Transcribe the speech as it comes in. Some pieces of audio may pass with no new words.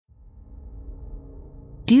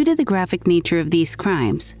Due to the graphic nature of these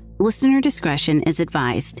crimes, listener discretion is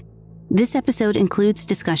advised. This episode includes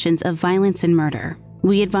discussions of violence and murder.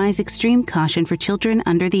 We advise extreme caution for children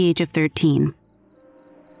under the age of 13.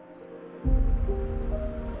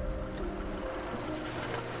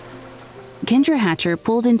 Kendra Hatcher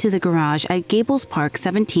pulled into the garage at Gables Park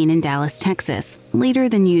 17 in Dallas, Texas, later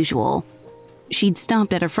than usual. She'd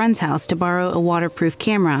stopped at a friend's house to borrow a waterproof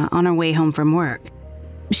camera on her way home from work.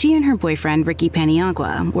 She and her boyfriend, Ricky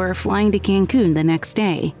Paniagua, were flying to Cancun the next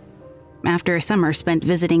day. After a summer spent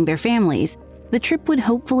visiting their families, the trip would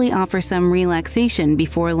hopefully offer some relaxation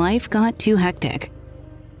before life got too hectic.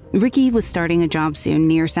 Ricky was starting a job soon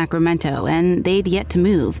near Sacramento, and they'd yet to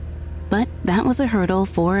move. But that was a hurdle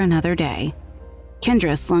for another day.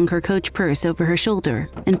 Kendra slung her Coach purse over her shoulder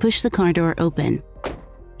and pushed the car door open.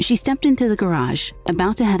 She stepped into the garage,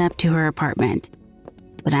 about to head up to her apartment.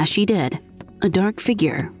 But as she did, a dark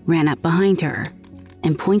figure ran up behind her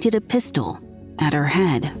and pointed a pistol at her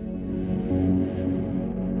head.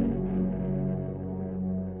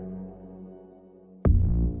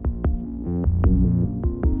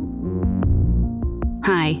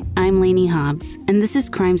 Hi, I'm Lainey Hobbs, and this is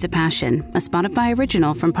Crimes of Passion, a Spotify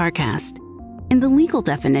original from Parcast. In the legal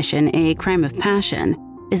definition, a crime of passion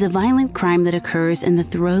is a violent crime that occurs in the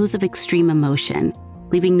throes of extreme emotion,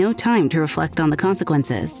 leaving no time to reflect on the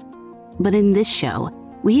consequences. But in this show,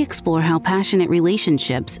 we explore how passionate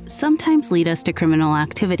relationships sometimes lead us to criminal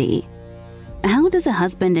activity. How does a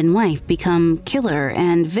husband and wife become killer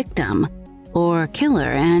and victim, or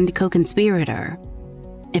killer and co-conspirator?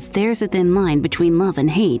 If there's a thin line between love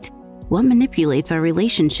and hate, what manipulates our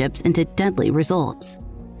relationships into deadly results?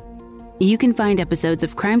 You can find episodes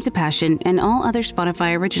of Crimes of Passion and all other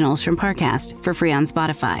Spotify originals from Parcast for free on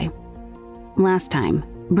Spotify. Last time,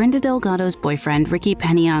 Brenda Delgado's boyfriend, Ricky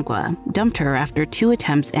Paniagua, dumped her after 2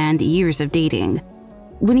 attempts and years of dating.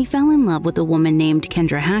 When he fell in love with a woman named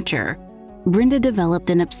Kendra Hatcher, Brenda developed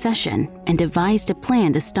an obsession and devised a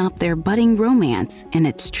plan to stop their budding romance in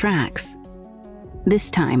its tracks. This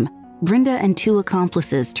time, Brenda and 2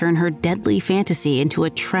 accomplices turn her deadly fantasy into a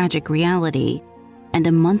tragic reality, and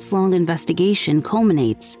a months-long investigation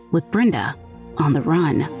culminates with Brenda on the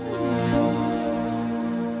run.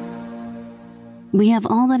 We have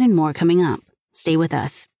all that and more coming up. Stay with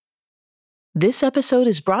us. This episode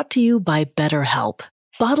is brought to you by BetterHelp.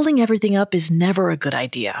 Bottling everything up is never a good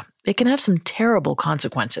idea. It can have some terrible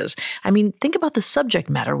consequences. I mean, think about the subject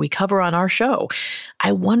matter we cover on our show.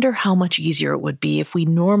 I wonder how much easier it would be if we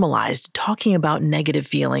normalized talking about negative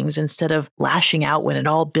feelings instead of lashing out when it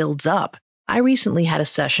all builds up. I recently had a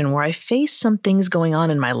session where I faced some things going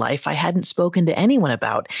on in my life I hadn't spoken to anyone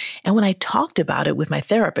about, and when I talked about it with my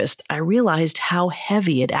therapist, I realized how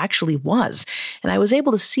heavy it actually was, and I was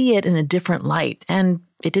able to see it in a different light, and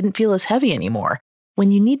it didn't feel as heavy anymore.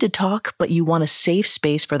 When you need to talk, but you want a safe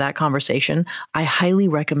space for that conversation, I highly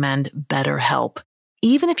recommend BetterHelp.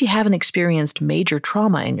 Even if you haven't experienced major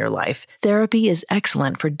trauma in your life, therapy is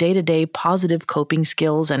excellent for day-to-day positive coping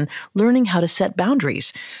skills and learning how to set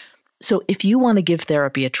boundaries. So if you want to give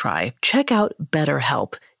therapy a try, check out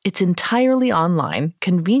BetterHelp. It's entirely online,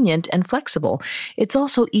 convenient, and flexible. It's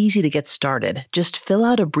also easy to get started. Just fill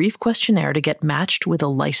out a brief questionnaire to get matched with a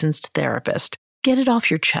licensed therapist. Get it off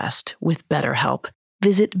your chest with BetterHelp.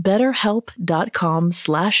 Visit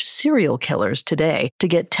betterhelp.com/serialkillers today to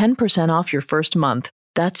get 10% off your first month.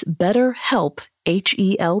 That's BetterHelp,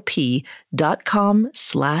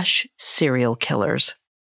 HELP.com/serialkillers.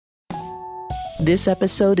 This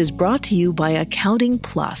episode is brought to you by Accounting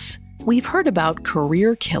Plus. We've heard about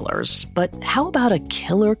career killers, but how about a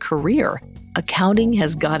killer career? Accounting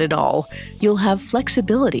has got it all. You'll have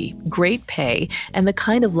flexibility, great pay, and the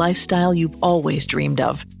kind of lifestyle you've always dreamed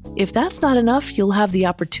of. If that's not enough, you'll have the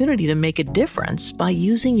opportunity to make a difference by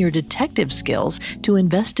using your detective skills to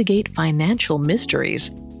investigate financial mysteries.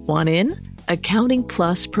 Want in? Accounting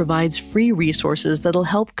Plus provides free resources that'll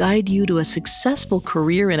help guide you to a successful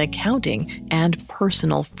career in accounting and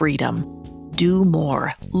personal freedom. Do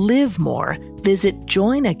more. Live more. Visit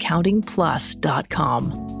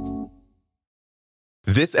joinaccountingplus.com.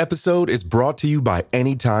 This episode is brought to you by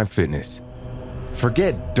Anytime Fitness.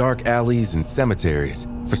 Forget dark alleys and cemeteries.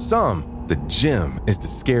 For some, the gym is the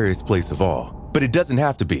scariest place of all. But it doesn't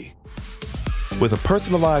have to be. With a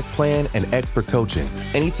personalized plan and expert coaching,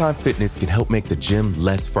 Anytime Fitness can help make the gym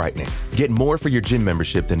less frightening. Get more for your gym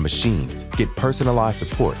membership than machines. Get personalized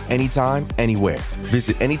support anytime, anywhere.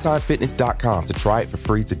 Visit AnytimeFitness.com to try it for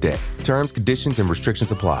free today. Terms, conditions, and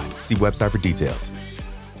restrictions apply. See website for details.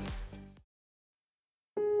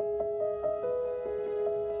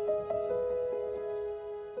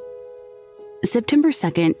 September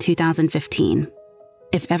 2nd, 2015.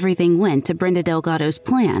 If everything went to Brenda Delgado's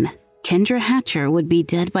plan, Kendra Hatcher would be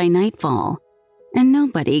dead by nightfall, and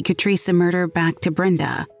nobody could trace the murder back to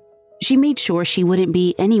Brenda. She made sure she wouldn't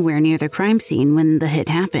be anywhere near the crime scene when the hit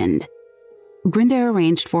happened. Brenda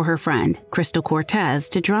arranged for her friend, Crystal Cortez,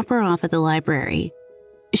 to drop her off at the library.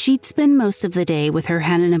 She'd spend most of the day with her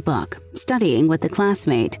head in a book, studying with a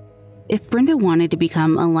classmate. If Brenda wanted to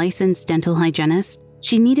become a licensed dental hygienist,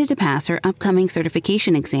 she needed to pass her upcoming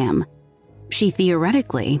certification exam. She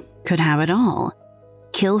theoretically could have it all: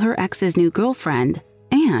 kill her ex's new girlfriend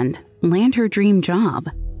and land her dream job.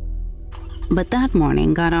 But that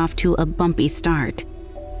morning got off to a bumpy start.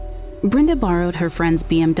 Brenda borrowed her friend's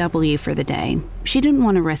BMW for the day. She didn't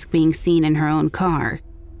want to risk being seen in her own car.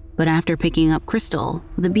 But after picking up Crystal,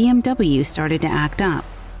 the BMW started to act up.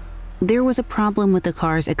 There was a problem with the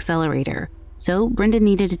car's accelerator, so Brenda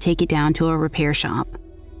needed to take it down to a repair shop.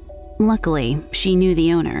 Luckily, she knew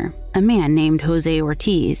the owner, a man named Jose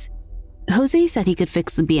Ortiz. Jose said he could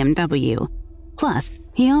fix the BMW. Plus,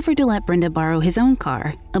 he offered to let Brenda borrow his own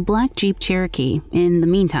car, a black Jeep Cherokee, in the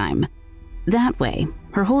meantime. That way,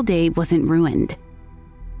 her whole day wasn't ruined.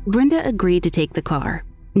 Brenda agreed to take the car,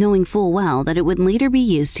 knowing full well that it would later be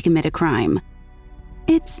used to commit a crime.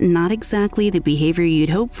 It's not exactly the behavior you'd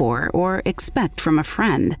hope for or expect from a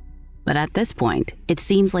friend, but at this point, it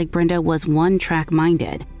seems like Brenda was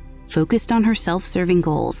one-track-minded, focused on her self-serving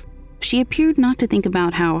goals. She appeared not to think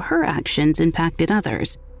about how her actions impacted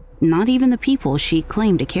others, not even the people she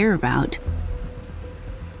claimed to care about.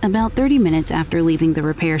 About 30 minutes after leaving the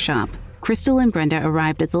repair shop, Crystal and Brenda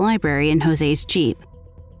arrived at the library in Jose's Jeep.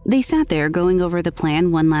 They sat there going over the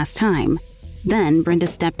plan one last time. Then Brenda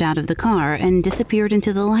stepped out of the car and disappeared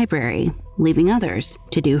into the library, leaving others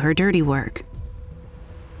to do her dirty work.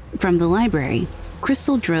 From the library,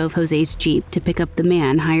 Crystal drove Jose's Jeep to pick up the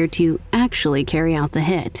man hired to actually carry out the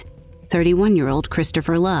hit, 31-year-old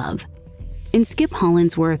Christopher Love. In Skip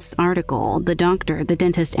Hollinsworth's article, The Doctor, the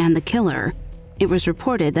Dentist, and the Killer, it was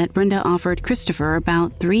reported that Brenda offered Christopher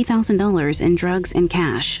about $3,000 in drugs and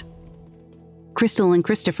cash. Crystal and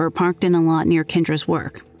Christopher parked in a lot near Kendra's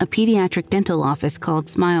work, a pediatric dental office called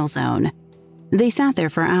Smile Zone. They sat there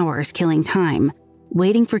for hours, killing time,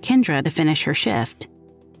 waiting for Kendra to finish her shift.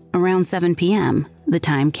 Around 7 p.m., the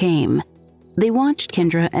time came. They watched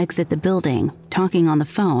Kendra exit the building, talking on the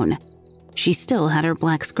phone. She still had her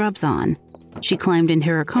black scrubs on. She climbed into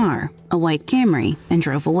her car, a white Camry, and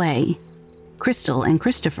drove away. Crystal and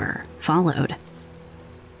Christopher followed.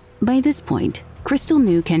 By this point, Crystal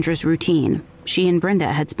knew Kendra's routine. She and Brenda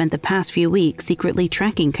had spent the past few weeks secretly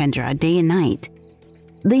tracking Kendra day and night.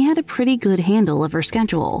 They had a pretty good handle of her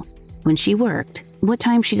schedule, when she worked, what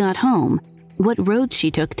time she got home, what roads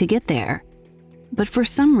she took to get there. But for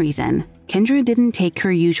some reason, Kendra didn't take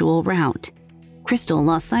her usual route. Crystal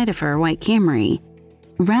lost sight of her white Camry.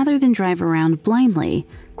 Rather than drive around blindly,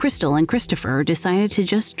 Crystal and Christopher decided to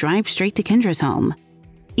just drive straight to Kendra's home.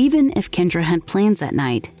 Even if Kendra had plans that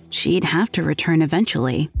night, she'd have to return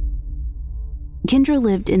eventually. Kendra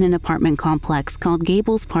lived in an apartment complex called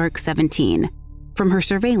Gables Park 17. From her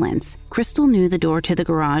surveillance, Crystal knew the door to the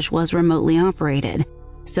garage was remotely operated,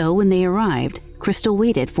 so when they arrived, Crystal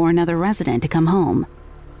waited for another resident to come home.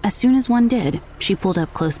 As soon as one did, she pulled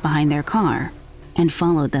up close behind their car and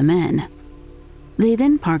followed them in. They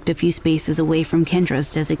then parked a few spaces away from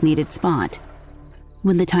Kendra's designated spot.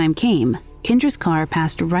 When the time came, Kendra's car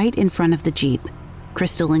passed right in front of the Jeep.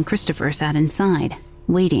 Crystal and Christopher sat inside,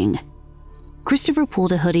 waiting. Christopher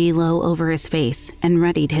pulled a hoodie low over his face and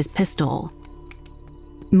readied his pistol.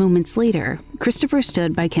 Moments later, Christopher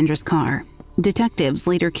stood by Kendra's car. Detectives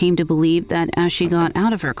later came to believe that as she got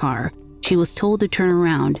out of her car, she was told to turn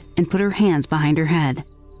around and put her hands behind her head.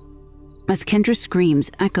 As Kendra's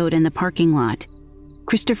screams echoed in the parking lot,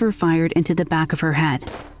 Christopher fired into the back of her head.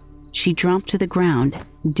 She dropped to the ground,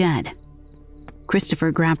 dead.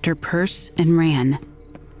 Christopher grabbed her purse and ran.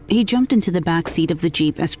 He jumped into the back seat of the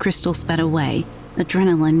Jeep as Crystal sped away,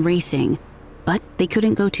 adrenaline racing. But they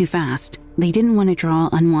couldn't go too fast. They didn't want to draw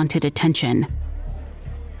unwanted attention.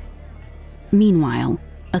 Meanwhile,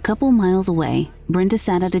 a couple miles away, Brenda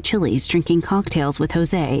sat at a Chili's drinking cocktails with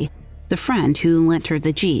Jose, the friend who lent her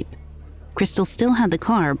the Jeep. Crystal still had the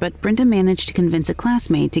car, but Brenda managed to convince a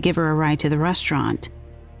classmate to give her a ride to the restaurant.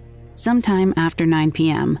 Sometime after 9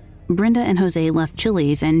 p.m., Brenda and Jose left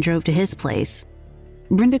Chili's and drove to his place.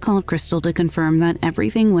 Brenda called Crystal to confirm that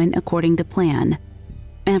everything went according to plan.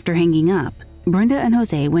 After hanging up, Brenda and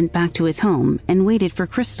Jose went back to his home and waited for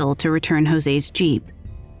Crystal to return Jose's Jeep.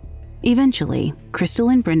 Eventually, Crystal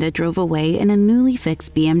and Brenda drove away in a newly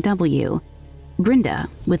fixed BMW, Brenda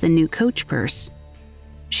with a new Coach purse.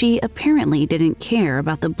 She apparently didn't care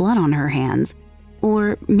about the blood on her hands,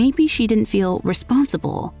 Or maybe she didn't feel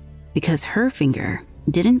responsible because her finger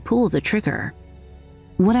didn't pull the trigger.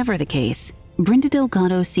 Whatever the case, Brenda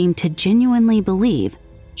Delgado seemed to genuinely believe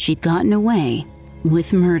she'd gotten away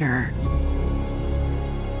with murder.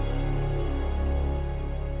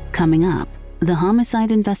 Coming up, the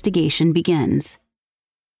homicide investigation begins.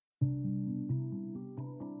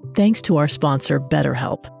 Thanks to our sponsor,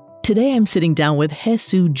 BetterHelp. Today I'm sitting down with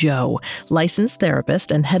Jesus Joe, licensed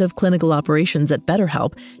therapist and head of clinical operations at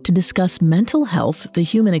BetterHelp, to discuss mental health, the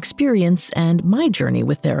human experience, and my journey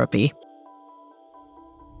with therapy.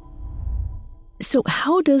 So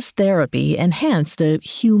how does therapy enhance the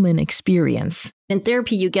human experience? In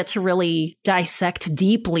therapy, you get to really dissect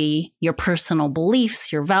deeply your personal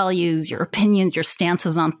beliefs, your values, your opinions, your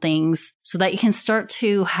stances on things, so that you can start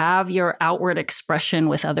to have your outward expression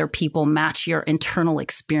with other people match your internal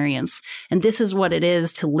experience. And this is what it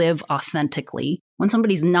is to live authentically. When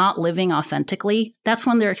somebody's not living authentically, that's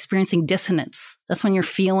when they're experiencing dissonance. That's when you're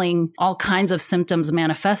feeling all kinds of symptoms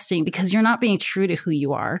manifesting because you're not being true to who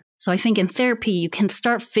you are. So I think in therapy, you can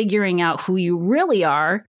start figuring out who you really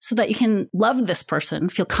are so that you can love this person,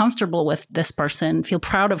 feel comfortable with this person, feel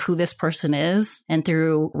proud of who this person is. And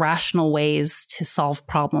through rational ways to solve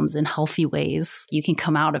problems in healthy ways, you can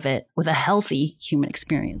come out of it with a healthy human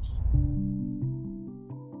experience.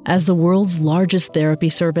 As the world's largest therapy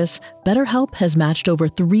service, BetterHelp has matched over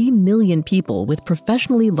 3 million people with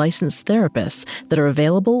professionally licensed therapists that are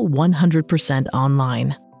available 100%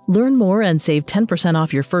 online. Learn more and save 10%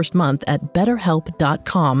 off your first month at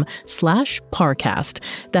betterhelp.com/Parcast.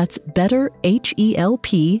 That's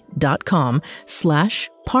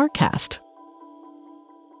betterhelp.com/Parcast.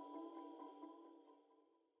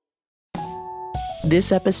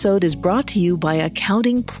 This episode is brought to you by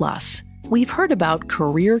Accounting Plus. We've heard about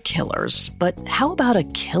career killers, but how about a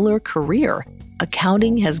killer career?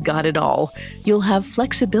 Accounting has got it all. You'll have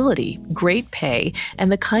flexibility, great pay,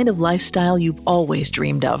 and the kind of lifestyle you've always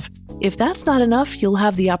dreamed of. If that's not enough, you'll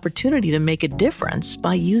have the opportunity to make a difference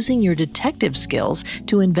by using your detective skills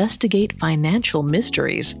to investigate financial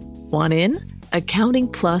mysteries. Want in? Accounting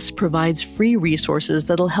Plus provides free resources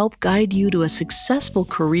that'll help guide you to a successful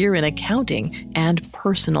career in accounting and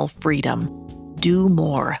personal freedom. Do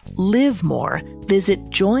more. Live more. Visit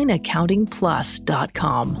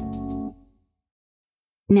joinaccountingplus.com.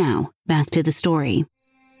 Now, back to the story.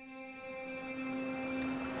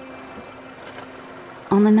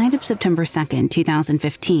 On the night of September 2nd,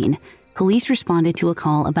 2015, police responded to a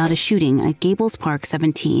call about a shooting at Gables Park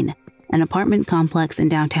 17, an apartment complex in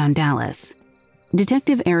downtown Dallas.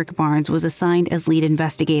 Detective Eric Barnes was assigned as lead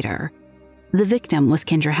investigator. The victim was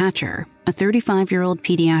Kendra Hatcher, a 35-year-old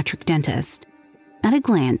pediatric dentist. At a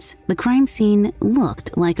glance, the crime scene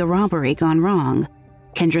looked like a robbery gone wrong.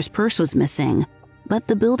 Kendra's purse was missing, but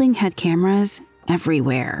the building had cameras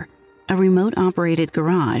everywhere, a remote-operated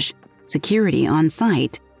garage, security on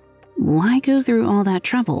site. Why go through all that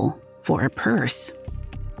trouble for a purse?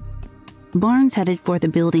 Barnes headed for the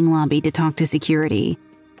building lobby to talk to security.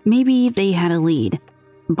 Maybe they had a lead.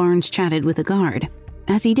 Barnes chatted with a guard.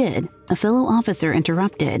 As he did, a fellow officer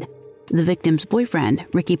interrupted. The victim's boyfriend,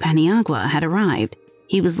 Ricky Paniagua, had arrived.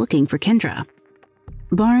 He was looking for Kendra.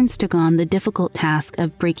 Barnes took on the difficult task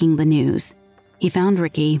of breaking the news. He found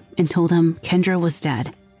Ricky and told him Kendra was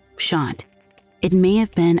dead, shot. It may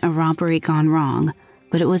have been a robbery gone wrong,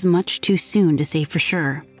 but it was much too soon to say for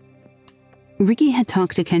sure. Ricky had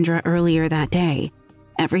talked to Kendra earlier that day.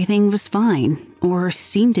 Everything was fine, or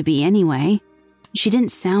seemed to be anyway. She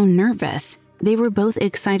didn't sound nervous. They were both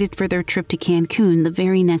excited for their trip to Cancun the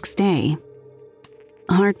very next day.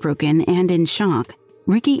 Heartbroken and in shock,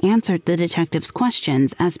 Ricky answered the detective's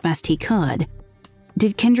questions as best he could.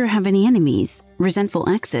 Did Kendra have any enemies, resentful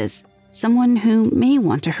exes, someone who may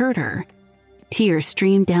want to hurt her? Tears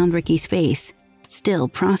streamed down Ricky's face, still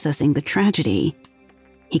processing the tragedy.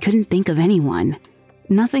 He couldn't think of anyone.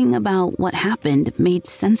 Nothing about what happened made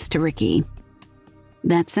sense to Ricky.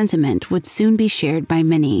 That sentiment would soon be shared by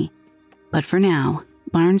many. But for now,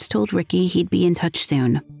 Barnes told Ricky he'd be in touch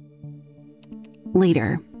soon.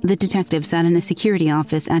 Later, the detective sat in a security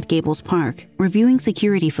office at Gables Park, reviewing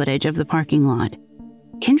security footage of the parking lot.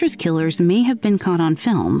 Kendra's killers may have been caught on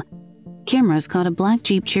film. Cameras caught a black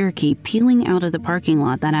Jeep Cherokee peeling out of the parking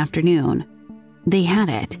lot that afternoon. They had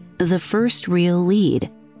it, the first real lead.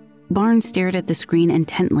 Barnes stared at the screen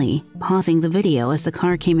intently, pausing the video as the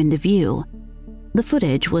car came into view. The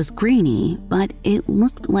footage was grainy, but it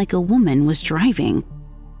looked like a woman was driving.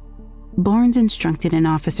 Barnes instructed an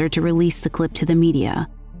officer to release the clip to the media.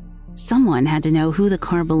 Someone had to know who the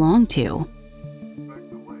car belonged to.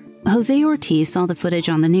 Jose Ortiz saw the footage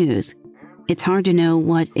on the news. It's hard to know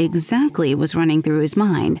what exactly was running through his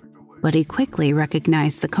mind, but he quickly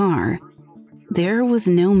recognized the car. There was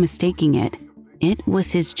no mistaking it. It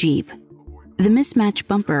was his Jeep. The mismatched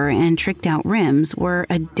bumper and tricked-out rims were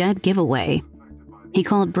a dead giveaway. He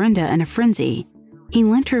called Brenda in a frenzy. He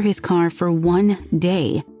lent her his car for 1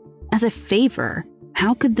 day. As a favor.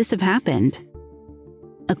 How could this have happened?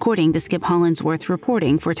 According to Skip Hollinsworth's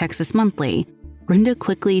reporting for Texas Monthly, Brenda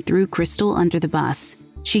quickly threw Crystal under the bus.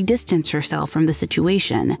 She distanced herself from the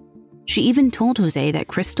situation. She even told Jose that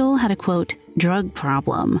Crystal had a, quote, drug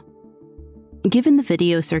problem. Given the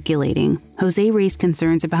video circulating, Jose raised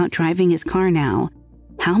concerns about driving his car now.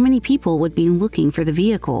 How many people would be looking for the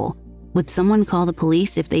vehicle? Would someone call the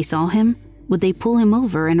police if they saw him? Would they pull him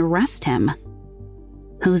over and arrest him?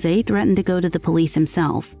 Jose threatened to go to the police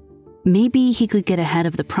himself. Maybe he could get ahead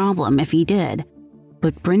of the problem if he did,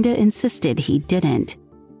 but Brenda insisted he didn't.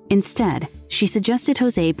 Instead, she suggested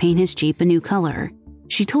Jose paint his Jeep a new color.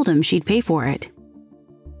 She told him she'd pay for it.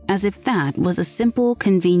 As if that was a simple,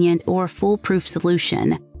 convenient, or foolproof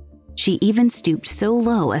solution. She even stooped so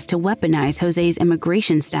low as to weaponize Jose's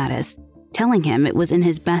immigration status, telling him it was in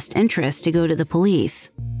his best interest to go to the police.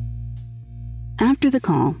 After the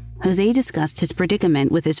call, Jose discussed his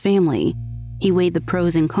predicament with his family. He weighed the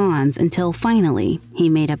pros and cons until finally he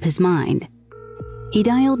made up his mind. He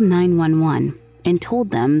dialed 911 and told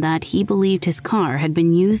them that he believed his car had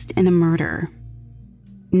been used in a murder.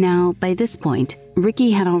 Now, by this point, Ricky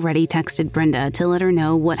had already texted Brenda to let her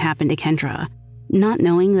know what happened to Kendra, not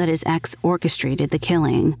knowing that his ex orchestrated the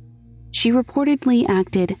killing. She reportedly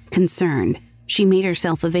acted concerned. She made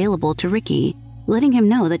herself available to Ricky, letting him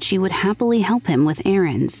know that she would happily help him with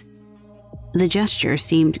errands. The gesture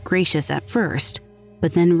seemed gracious at first,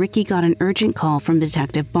 but then Ricky got an urgent call from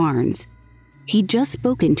Detective Barnes. He'd just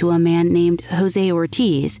spoken to a man named Jose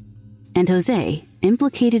Ortiz, and Jose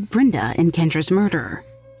implicated Brenda in Kendra's murder.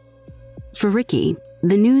 For Ricky,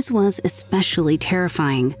 the news was especially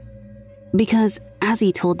terrifying, because, as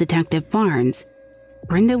he told Detective Barnes,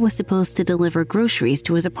 Brenda was supposed to deliver groceries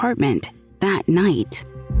to his apartment that night.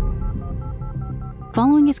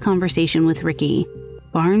 Following his conversation with Ricky,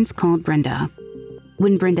 Barnes called Brenda.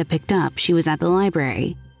 When Brenda picked up, she was at the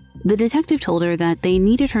library. The detective told her that they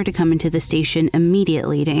needed her to come into the station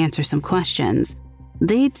immediately to answer some questions.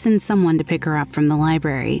 They'd send someone to pick her up from the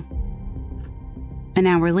library. An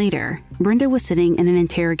hour later, Brenda was sitting in an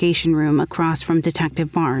interrogation room across from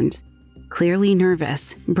Detective Barnes. Clearly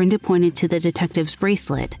nervous, Brenda pointed to the detective's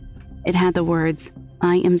bracelet. It had the words,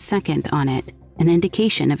 "I am second" on it, an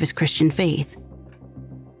indication of his Christian faith.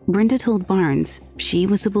 Brenda told Barnes she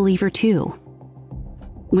was a believer too.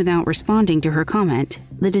 Without responding to her comment,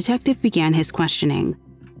 the detective began his questioning.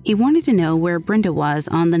 He wanted to know where Brenda was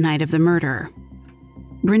on the night of the murder.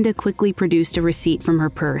 Brenda quickly produced a receipt from her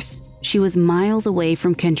purse. She was miles away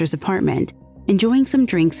from Kendra's apartment, enjoying some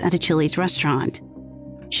drinks at a Chili's restaurant.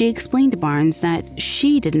 She explained to Barnes that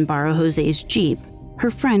she didn't borrow Jose's Jeep, her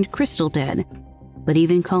friend Crystal did. But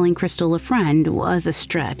even calling Crystal a friend was a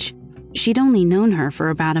stretch. She'd only known her for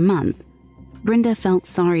about a month. Brenda felt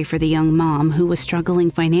sorry for the young mom who was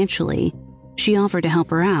struggling financially. She offered to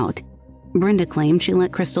help her out. Brenda claimed she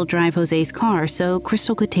let Crystal drive Jose's car so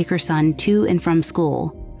Crystal could take her son to and from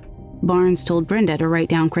school. Barnes told Brenda to write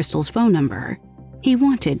down Crystal's phone number. He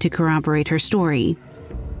wanted to corroborate her story.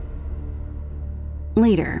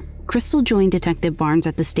 Later, Crystal joined Detective Barnes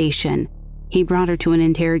at the station. He brought her to an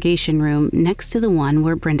interrogation room next to the one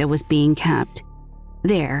where Brenda was being kept.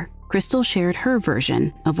 There, Crystal shared her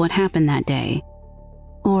version of what happened that day.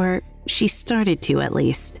 Or she started to, at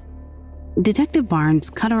least. Detective Barnes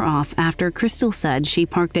cut her off after Crystal said she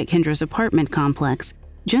parked at Kendra's apartment complex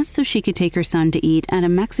just so she could take her son to eat at a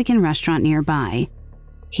Mexican restaurant nearby.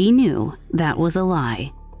 He knew that was a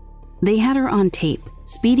lie. They had her on tape,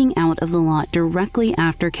 speeding out of the lot directly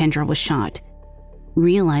after Kendra was shot.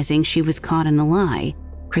 Realizing she was caught in a lie,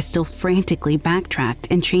 Crystal frantically backtracked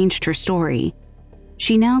and changed her story.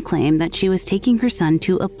 She now claimed that she was taking her son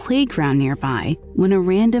to a playground nearby when a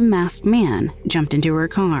random masked man jumped into her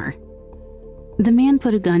car. The man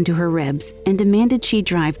put a gun to her ribs and demanded she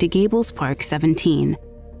drive to Gables Park 17.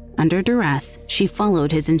 Under duress, she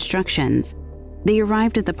followed his instructions. They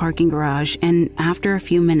arrived at the parking garage, and after a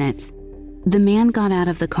few minutes, the man got out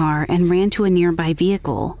of the car and ran to a nearby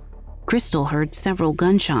vehicle. Crystal heard several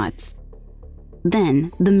gunshots.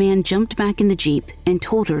 Then, the man jumped back in the Jeep and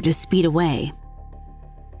told her to speed away.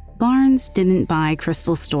 Barnes didn't buy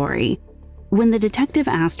Crystal's story. When the detective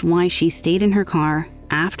asked why she stayed in her car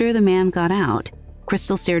after the man got out,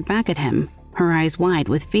 Crystal stared back at him, her eyes wide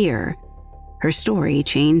with fear. Her story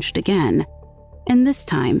changed again, and this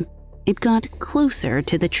time, it got closer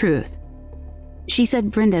to the truth. She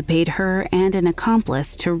said Brenda paid her and an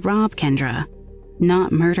accomplice to rob Kendra,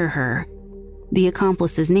 not murder her. The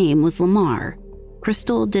accomplice's name was Lamar.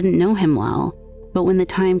 Crystal didn't know him well, but when the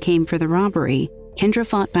time came for the robbery, Kendra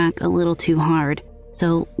fought back a little too hard,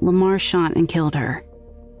 so Lamar shot and killed her.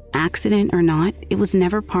 Accident or not, it was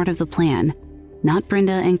never part of the plan. Not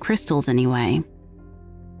Brenda and Crystal's anyway.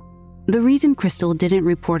 The reason Crystal didn't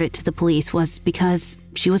report it to the police was because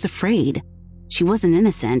she was afraid. She wasn't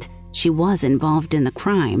innocent. She was involved in the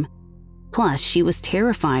crime. Plus, she was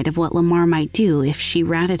terrified of what Lamar might do if she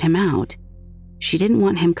ratted him out. She didn't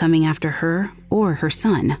want him coming after her or her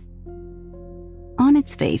son. On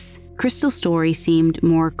its face, Crystal's story seemed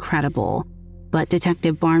more credible, but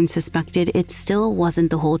Detective Barnes suspected it still wasn't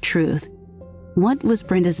the whole truth. What was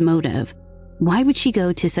Brenda's motive? Why would she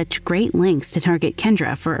go to such great lengths to target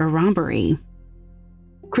Kendra for a robbery?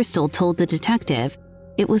 Crystal told the detective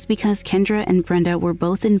it was because Kendra and Brenda were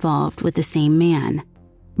both involved with the same man,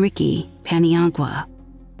 Ricky Paniagua.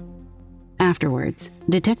 Afterwards,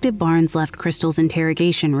 Detective Barnes left Crystal's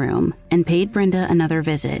interrogation room and paid Brenda another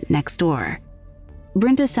visit next door.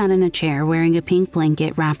 Brenda sat in a chair wearing a pink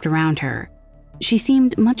blanket wrapped around her. She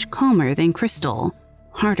seemed much calmer than Crystal,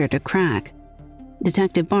 harder to crack.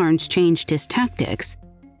 Detective Barnes changed his tactics.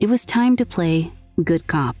 It was time to play good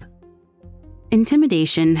cop.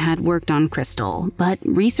 Intimidation had worked on Crystal, but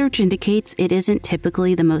research indicates it isn't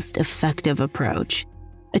typically the most effective approach.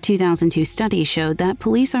 A 2002 study showed that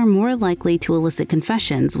police are more likely to elicit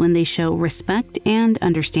confessions when they show respect and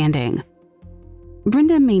understanding.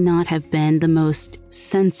 Brenda may not have been the most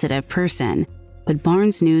sensitive person, but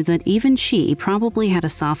Barnes knew that even she probably had a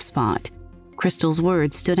soft spot. Crystal's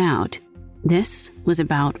words stood out. This was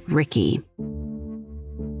about Ricky.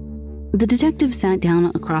 The detective sat down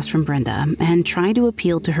across from Brenda and tried to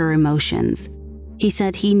appeal to her emotions. He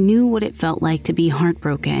said he knew what it felt like to be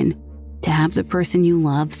heartbroken, to have the person you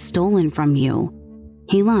love stolen from you.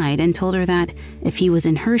 He lied and told her that if he was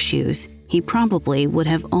in her shoes, he probably would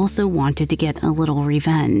have also wanted to get a little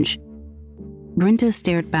revenge. Brenda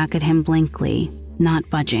stared back at him blankly, not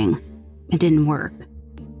budging. It didn't work.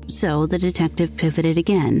 So the detective pivoted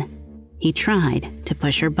again. He tried to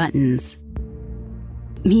push her buttons.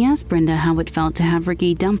 He asked Brenda how it felt to have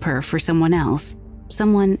Ricky dump her for someone else,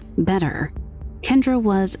 someone better. Kendra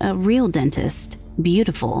was a real dentist,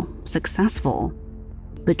 beautiful, successful.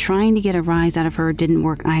 But trying to get a rise out of her didn't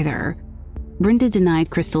work either. Brenda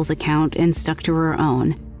denied Crystal's account and stuck to her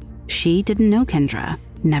own. She didn't know Kendra,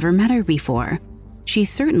 never met her before. She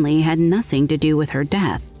certainly had nothing to do with her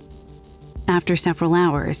death. After several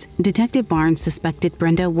hours, Detective Barnes suspected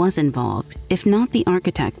Brenda was involved, if not the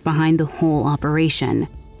architect behind the whole operation.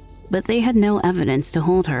 But they had no evidence to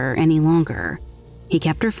hold her any longer. He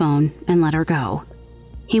kept her phone and let her go.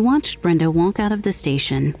 He watched Brenda walk out of the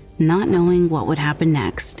station, not knowing what would happen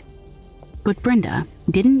next. But Brenda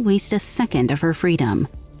didn't waste a second of her freedom.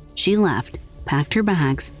 She left, packed her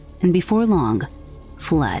bags, and before long,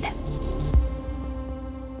 fled.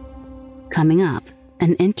 Coming up,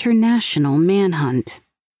 an international manhunt.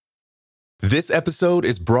 This episode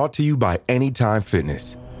is brought to you by Anytime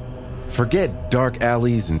Fitness. Forget dark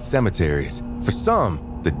alleys and cemeteries. For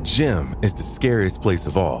some, the gym is the scariest place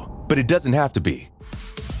of all, but it doesn't have to be.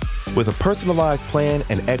 With a personalized plan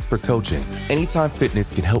and expert coaching, Anytime Fitness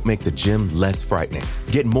can help make the gym less frightening.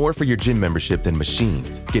 Get more for your gym membership than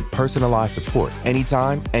machines. Get personalized support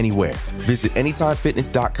anytime, anywhere. Visit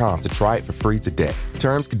AnytimeFitness.com to try it for free today.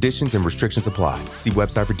 Terms, conditions, and restrictions apply. See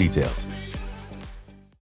website for details.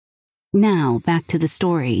 Now, back to the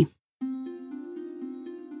story.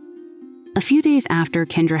 A few days after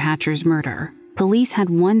Kendra Hatcher's murder, police had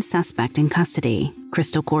one suspect in custody,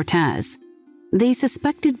 Crystal Cortez. They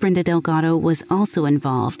suspected Brenda Delgado was also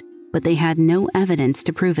involved, but they had no evidence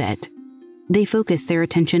to prove it. They focused their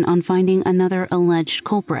attention on finding another alleged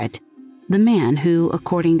culprit, the man who,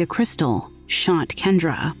 according to Crystal, shot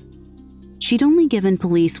Kendra. She'd only given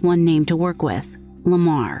police one name to work with,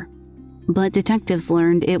 Lamar. But detectives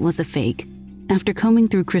learned it was a fake. After combing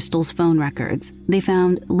through Crystal's phone records, they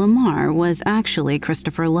found Lamar was actually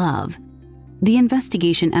Christopher Love. The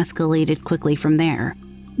investigation escalated quickly from there.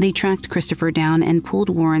 They tracked Christopher down and pulled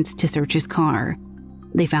warrants to search his car.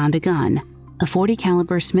 They found a gun, a .40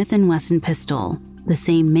 caliber Smith & Wesson pistol, the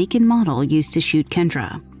same make and model used to shoot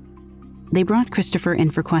Kendra. They brought Christopher in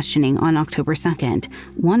for questioning on October 2nd,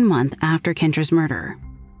 1 month after Kendra's murder.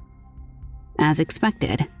 As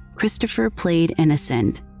expected, Christopher played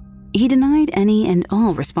innocent. He denied any and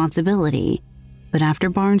all responsibility, but after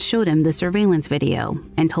Barnes showed him the surveillance video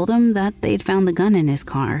and told him that they'd found the gun in his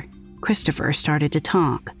car, Christopher started to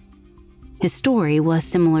talk. His story was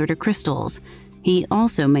similar to Crystal's. He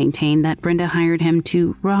also maintained that Brenda hired him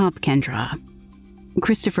to rob Kendra.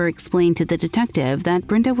 Christopher explained to the detective that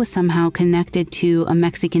Brenda was somehow connected to a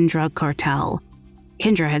Mexican drug cartel.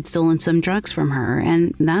 Kendra had stolen some drugs from her,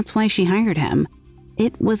 and that's why she hired him.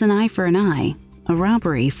 It was an eye for an eye, a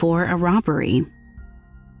robbery for a robbery.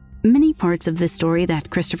 Many parts of this story that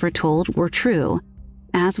Christopher told were true.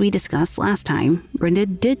 As we discussed last time, Brenda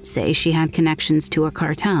did say she had connections to a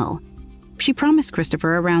cartel. She promised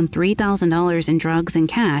Christopher around $3,000 in drugs and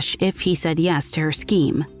cash if he said yes to her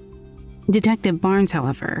scheme. Detective Barnes,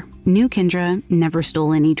 however, knew Kendra never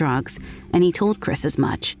stole any drugs, and he told Chris as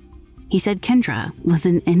much. He said Kendra was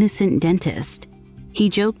an innocent dentist. He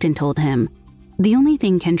joked and told him the only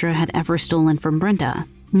thing Kendra had ever stolen from Brenda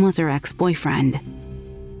was her ex-boyfriend.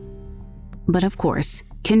 But of course,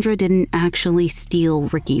 Kendra didn't actually steal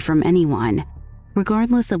Ricky from anyone.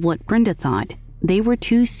 Regardless of what Brenda thought, they were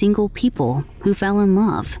two single people who fell in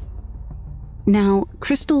love. Now,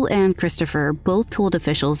 Crystal and Christopher both told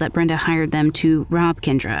officials that Brenda hired them to rob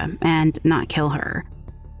Kendra and not kill her.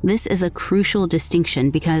 This is a crucial distinction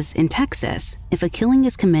because in Texas, if a killing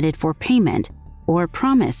is committed for payment or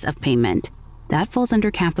promise of payment, that falls under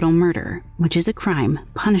capital murder, which is a crime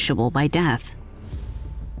punishable by death.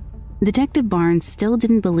 Detective Barnes still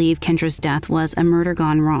didn't believe Kendra's death was a murder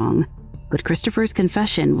gone wrong, but Christopher's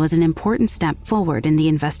confession was an important step forward in the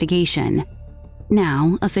investigation.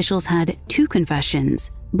 Now, officials had two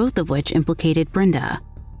confessions, both of which implicated Brenda.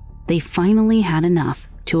 They finally had enough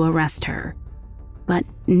to arrest her. But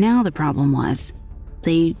now the problem was,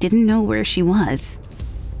 they didn't know where she was.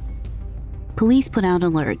 Police put out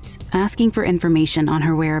alerts, asking for information on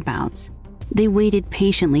her whereabouts. They waited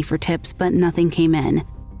patiently for tips, but nothing came in.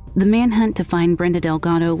 The manhunt to find Brenda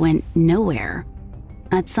Delgado went nowhere.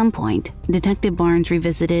 At some point, Detective Barnes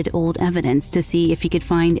revisited old evidence to see if he could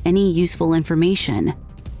find any useful information.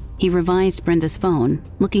 He revised Brenda's phone,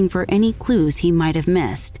 looking for any clues he might have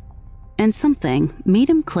missed. And something made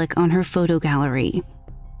him click on her photo gallery.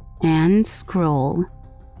 And scroll.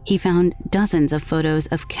 He found dozens of photos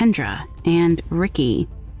of Kendra and Ricky,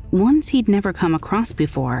 ones he'd never come across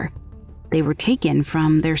before. They were taken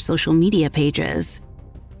from their social media pages.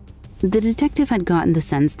 The detective had gotten the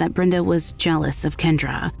sense that Brenda was jealous of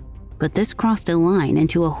Kendra, but this crossed a line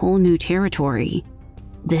into a whole new territory.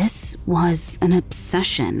 This was an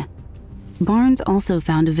obsession. Barnes also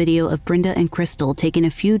found a video of Brenda and Crystal taken a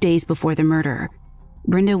few days before the murder.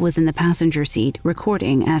 Brenda was in the passenger seat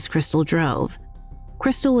recording as Crystal drove.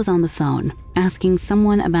 Crystal was on the phone, asking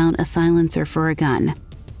someone about a silencer for a gun.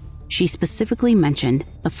 She specifically mentioned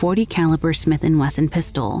a .40 caliber Smith & Wesson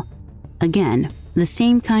pistol. Again, the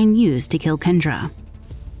same kind used to kill Kendra.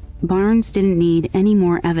 Barnes didn't need any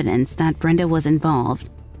more evidence that Brenda was involved,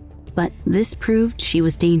 but this proved she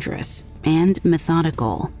was dangerous and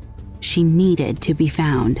methodical. She needed to be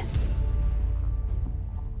found.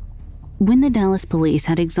 When the Dallas police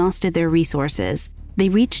had exhausted their resources, they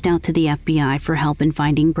reached out to the FBI for help in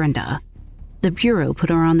finding Brenda. The Bureau put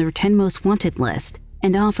her on their 10 most wanted list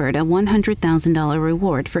and offered a $100,000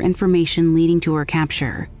 reward for information leading to her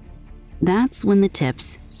capture. That's when the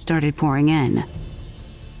tips started pouring in.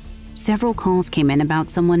 Several calls came in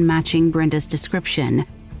about someone matching Brenda's description.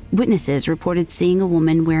 Witnesses reported seeing a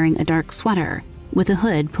woman wearing a dark sweater with a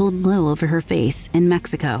hood pulled low over her face in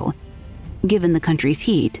Mexico. Given the country's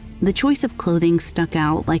heat, the choice of clothing stuck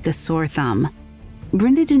out like a sore thumb.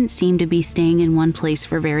 Brenda didn't seem to be staying in one place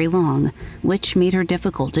for very long, which made her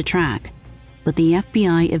difficult to track. But the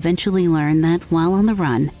FBI eventually learned that while on the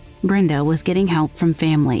run, Brenda was getting help from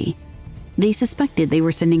family. They suspected they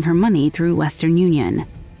were sending her money through Western Union.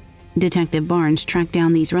 Detective Barnes tracked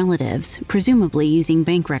down these relatives, presumably using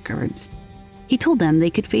bank records. He told them they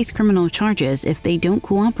could face criminal charges if they don't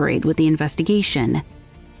cooperate with the investigation.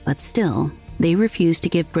 But still, they refused to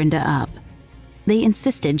give Brenda up. They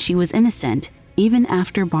insisted she was innocent, even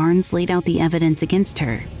after Barnes laid out the evidence against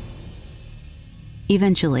her.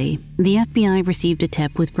 Eventually, the FBI received a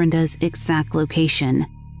tip with Brenda's exact location.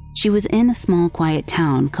 She was in a small, quiet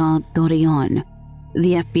town called Torreon.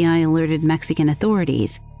 The FBI alerted Mexican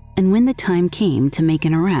authorities, and when the time came to make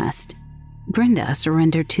an arrest, Brenda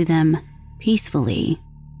surrendered to them peacefully.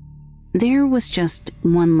 There was just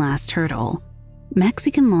one last hurdle.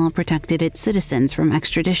 Mexican law protected its citizens from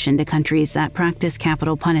extradition to countries that practice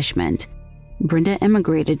capital punishment. Brenda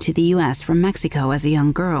immigrated to the U.S. from Mexico as a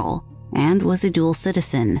young girl and was a dual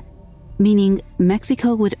citizen, meaning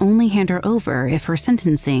Mexico would only hand her over if her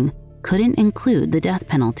sentencing couldn't include the death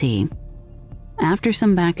penalty. After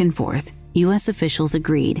some back and forth, U.S. officials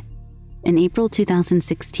agreed. In April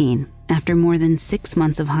 2016, after more than 6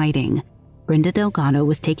 months of hiding, Brenda Delgado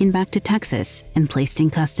was taken back to Texas and placed in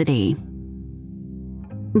custody.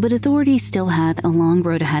 But authorities still had a long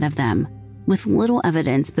road ahead of them, with little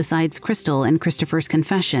evidence besides Crystal and Christopher's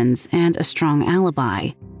confessions and a strong alibi.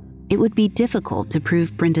 It would be difficult to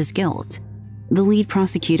prove Brenda's guilt. The lead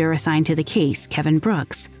prosecutor assigned to the case, Kevin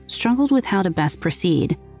Brooks, struggled with how to best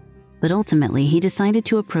proceed, but ultimately he decided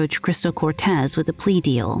to approach Crystal Cortez with a plea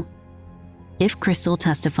deal. If Crystal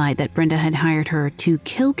testified that Brenda had hired her to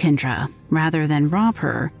kill Kendra rather than rob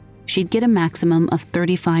her, she'd get a maximum of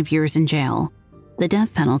 35 years in jail. The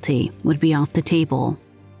death penalty would be off the table.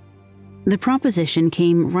 The proposition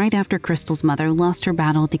came right after Crystal's mother lost her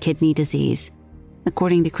battle to kidney disease.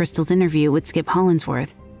 According to Crystal's interview with Skip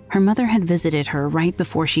Hollingsworth, her mother had visited her right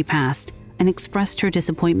before she passed and expressed her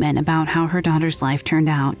disappointment about how her daughter's life turned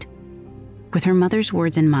out. With her mother's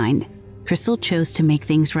words in mind, Crystal chose to make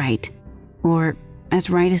things right, or as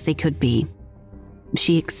right as they could be.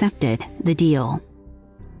 She accepted the deal.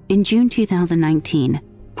 In June 2019,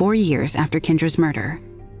 4 years after Kendra's murder,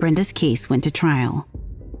 Brenda's case went to trial.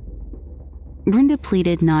 Brenda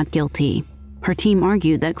pleaded not guilty. Her team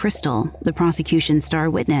argued that Crystal, the prosecution's star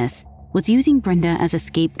witness, was using Brenda as a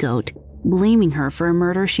scapegoat, blaming her for a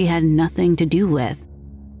murder she had nothing to do with.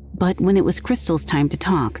 But when it was Crystal's time to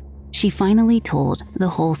talk, she finally told the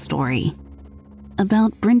whole story.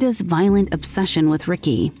 About Brenda's violent obsession with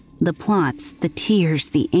Ricky, the plots, the tears,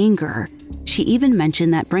 the anger. She even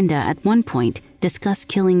mentioned that Brenda at one point discussed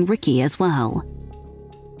killing Ricky as well.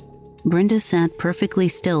 Brenda sat perfectly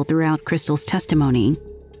still throughout Crystal's testimony.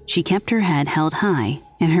 She kept her head held high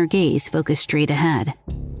and her gaze focused straight ahead.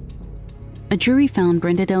 A jury found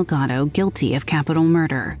Brenda Delgado guilty of capital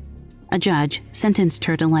murder. A judge sentenced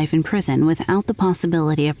her to life in prison without the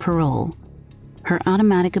possibility of parole. Her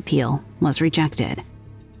automatic appeal was rejected.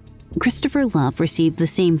 Christopher Love received the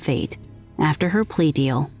same fate. After her plea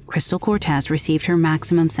deal, Crystal Cortez received her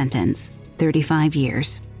maximum sentence, 35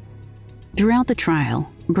 years. Throughout the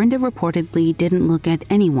trial, Brenda reportedly didn't look at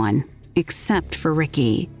anyone except for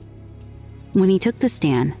Ricky. When he took the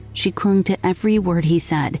stand, she clung to every word he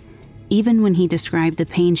said, even when he described the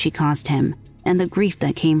pain she caused him and the grief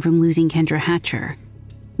that came from losing Kendra Hatcher,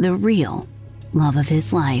 the real love of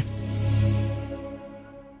his life.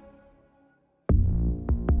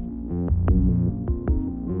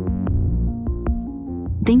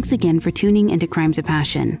 Thanks again for tuning into Crimes of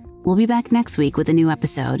Passion. We'll be back next week with a new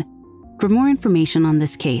episode. For more information on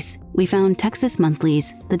this case, we found Texas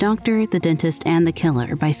Monthly's The Doctor, the Dentist, and the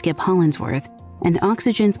Killer by Skip Hollingsworth and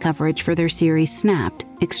Oxygen's coverage for their series Snapped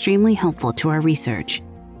extremely helpful to our research.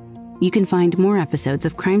 You can find more episodes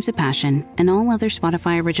of Crimes of Passion and all other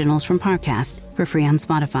Spotify originals from Parcast for free on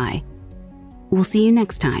Spotify. We'll see you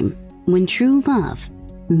next time when true love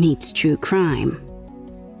meets true crime.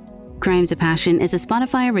 Crimes of Passion is a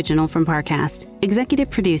Spotify original from Parcast, executive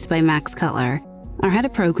produced by Max Cutler. Our head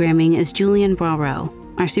of programming is Julian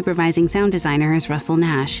Boireau. Our supervising sound designer is Russell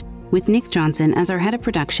Nash, with Nick Johnson as our head of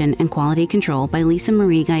production and quality control by Lisa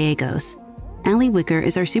Marie Gallegos. Allie Wicker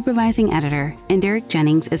is our supervising editor, and Derek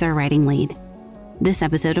Jennings is our writing lead. This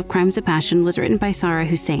episode of Crimes of Passion was written by Sarah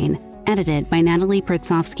Hussein, edited by Natalie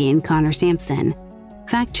Pertsovsky and Connor Sampson,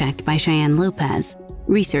 fact-checked by Cheyenne Lopez,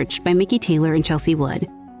 researched by Mickey Taylor and Chelsea Wood,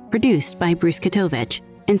 produced by Bruce Katovich,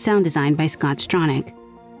 and sound designed by Scott Stronach.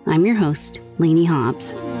 I'm your host, Lainey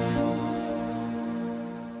Hobbs.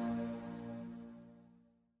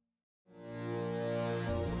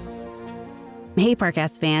 Hey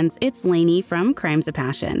Parcast fans, it's Lainey from Crimes of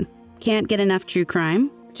Passion. Can't get enough true crime?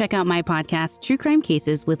 Check out my podcast, True Crime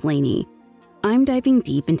Cases with Lainey. I'm diving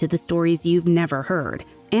deep into the stories you've never heard,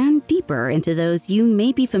 and deeper into those you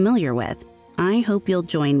may be familiar with. I hope you'll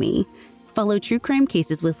join me. Follow True Crime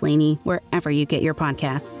Cases with Lainey wherever you get your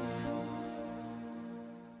podcasts.